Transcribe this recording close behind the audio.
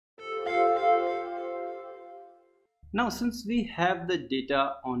Now, since we have the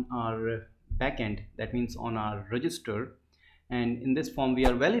data on our backend, that means on our register, and in this form we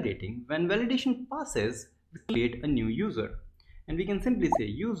are validating. When validation passes, we create a new user, and we can simply say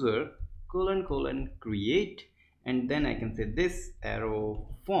user colon colon create, and then I can say this arrow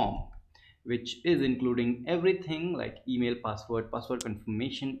form, which is including everything like email, password, password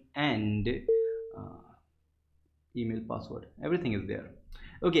confirmation, and email, password, everything is there.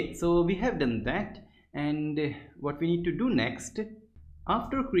 Okay, so we have done that, and what we need to do next,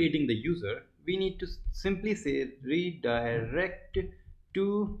 after creating the user, we need to simply say redirect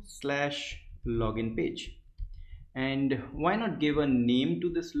to slash login page. And why not give a name to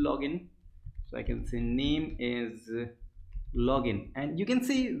this login? So I can say name is login, and you can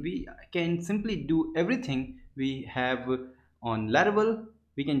see we can simply do everything we have on Laravel.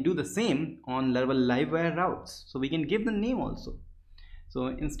 We can do the same on Laravel Livewire routes, so we can give the name also. So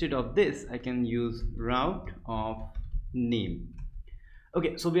instead of this, I can use route of name.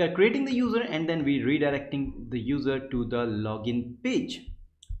 Okay, so we are creating the user and then we redirecting the user to the login page.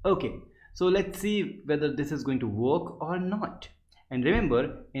 Okay, so let's see whether this is going to work or not. And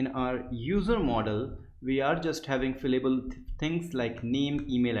remember, in our user model, we are just having fillable things like name,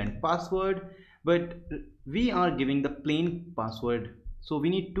 email, and password, but we are giving the plain password. So we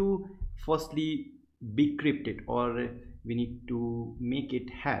need to firstly decrypt it, or we need to make it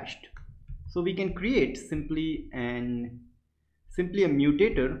hashed. So we can create simply a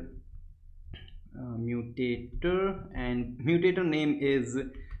mutator, and mutator name is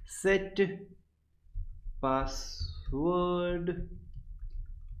set password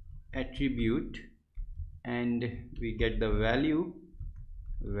attribute, and we get the value,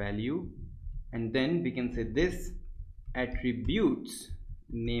 and then we can say this attributes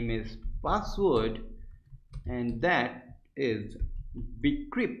name is password, and that is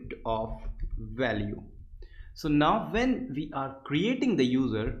decrypt of value. So now when we are creating the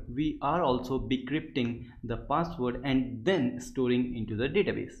user, we are also decrypting the password and then storing into the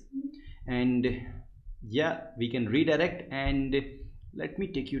database. And yeah, we can redirect, and let me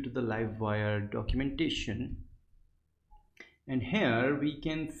take you to the Livewire documentation. And here we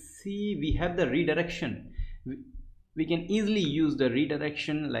can see we have the redirection. We can easily use the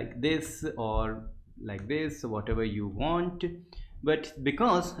redirection like this or like this, whatever you want. But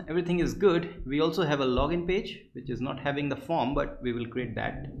because everything is good, we also have a login page which is not having the form, but we will create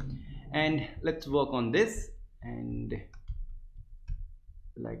that. And let's work on this, and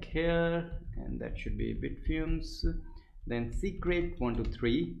like here, and that should be bitfumes, then secret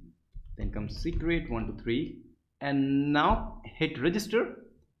 123, then comes secret 123, and now hit register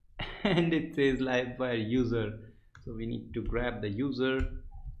and it says Livewire user. So we need to grab the user,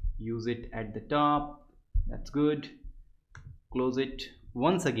 use it at the top. That's good. Close it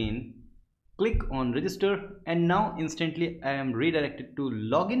once again, click on register, and now instantly I am redirected to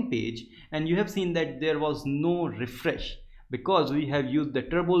login page. And you have seen that there was no refresh because we have used the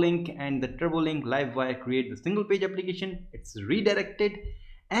turbo link, and the turbo link Livewire create the single page application. It's redirected,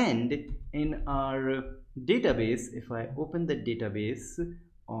 and in our database, if I open the database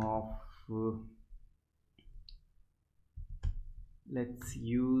of let's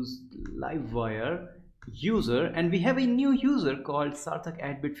use Livewire user, and we have a new user called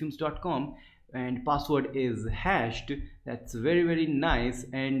sarthak@bitfumes.com, and password is hashed. That's very nice,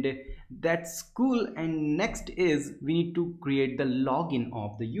 and that's cool. And next is we need to create the login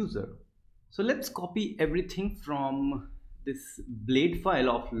of the user. So let's copy everything from this blade file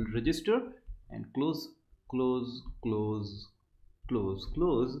of register and close,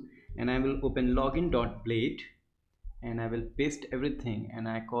 and I will open login.blade, and I will paste everything, and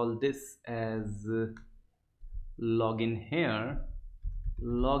I call this as login here,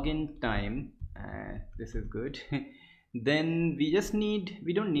 login time. This is good. Then we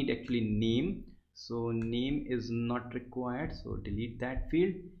don't need actually name, so name is not required, so delete that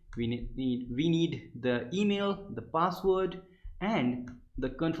field. We need the email, the password, and the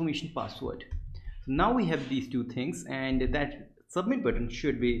confirmation password. So now we have these two things, and that submit button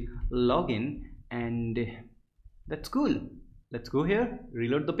should be login, and that's cool. Let's go here,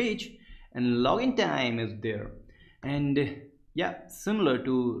 reload the page, and login time is there. And yeah, similar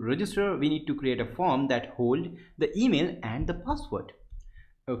to register, we need to create a form that hold the email and the password.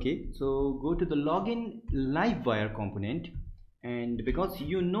 Okay, so go to the login Livewire component, and because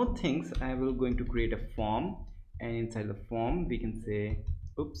you know things, I will going to create a form, and inside the form we can say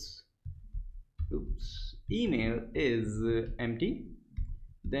oops, email is empty.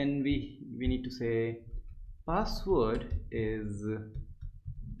 Then we need to say password is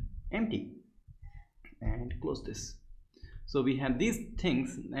empty, and close this. So we have these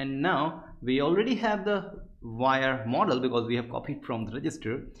things, and now we already have the wire model because we have copied from the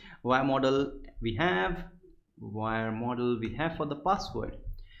register. Wire model we have, wire model we have for the password,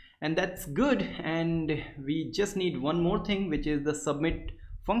 and that's good. And we just need one more thing, which is the submit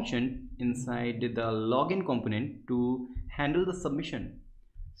function inside the login component to handle the submission.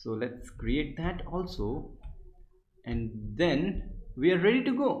 So let's create that also, and then we are ready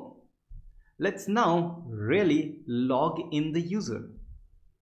to go. Let's now really log in the user.